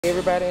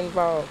Everybody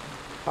involved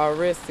are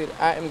arrested.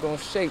 I am going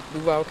to shake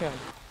Duval County.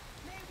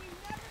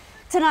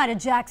 Tonight, a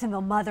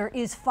Jacksonville mother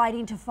is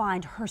fighting to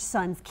find her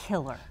son's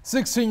killer.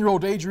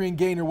 16-year-old Adrian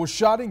Gainer was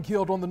shot and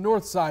killed on the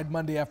Northside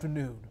Monday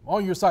afternoon.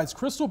 On Your Side's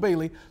Crystal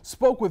Bailey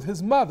spoke with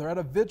his mother at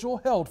a vigil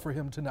held for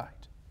him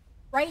tonight.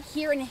 Right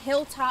here in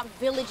Hilltop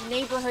Village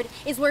neighborhood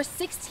is where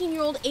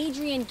 16-year-old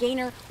Adrian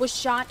Gainer was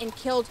shot and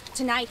killed.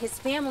 Tonight, his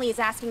family is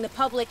asking the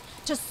public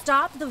to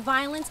stop the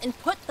violence and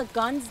put the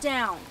guns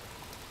down.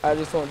 I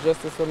just want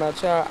justice for my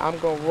child. I'm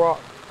going to rock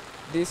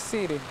this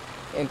city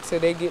until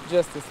they get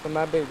justice for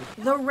my baby.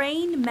 The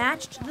rain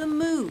matched the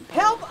mood.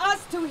 Help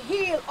us to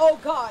heal, oh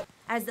God.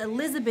 As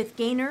Elizabeth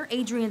Gainer,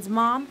 Adrian's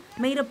mom,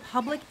 made a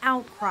public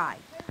outcry.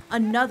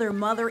 Another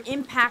mother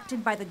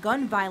impacted by the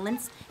gun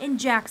violence in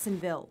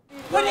Jacksonville.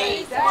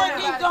 Please put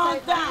these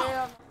guns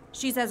down.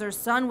 She says her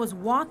son was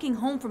walking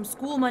home from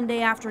school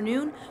Monday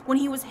afternoon when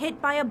he was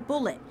hit by a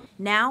bullet.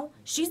 Now,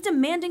 she's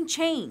demanding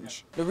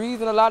change. The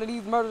reason a lot of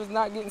these murders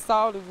not getting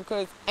solved is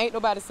because ain't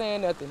nobody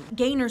saying nothing.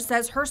 Gainer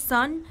says her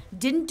son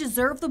didn't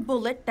deserve the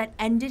bullet that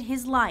ended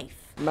his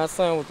life. My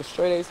son was a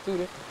straight-A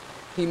student.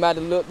 He might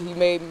have looked, he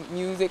made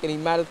music, and he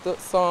might have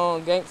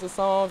sung gangster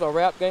songs or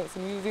rap gangster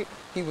music.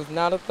 He was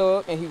not a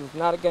thug, and he was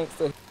not a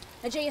gangster.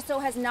 The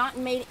JSO has not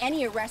made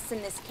any arrests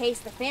in this case.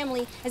 The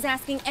family is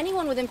asking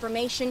anyone with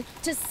information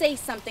to say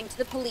something to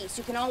the police.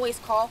 You can always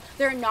call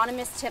their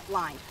anonymous tip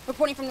line.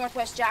 Reporting from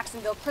Northwest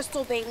Jacksonville,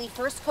 Crystal Bailey,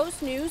 First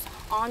Coast News,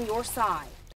 on your side.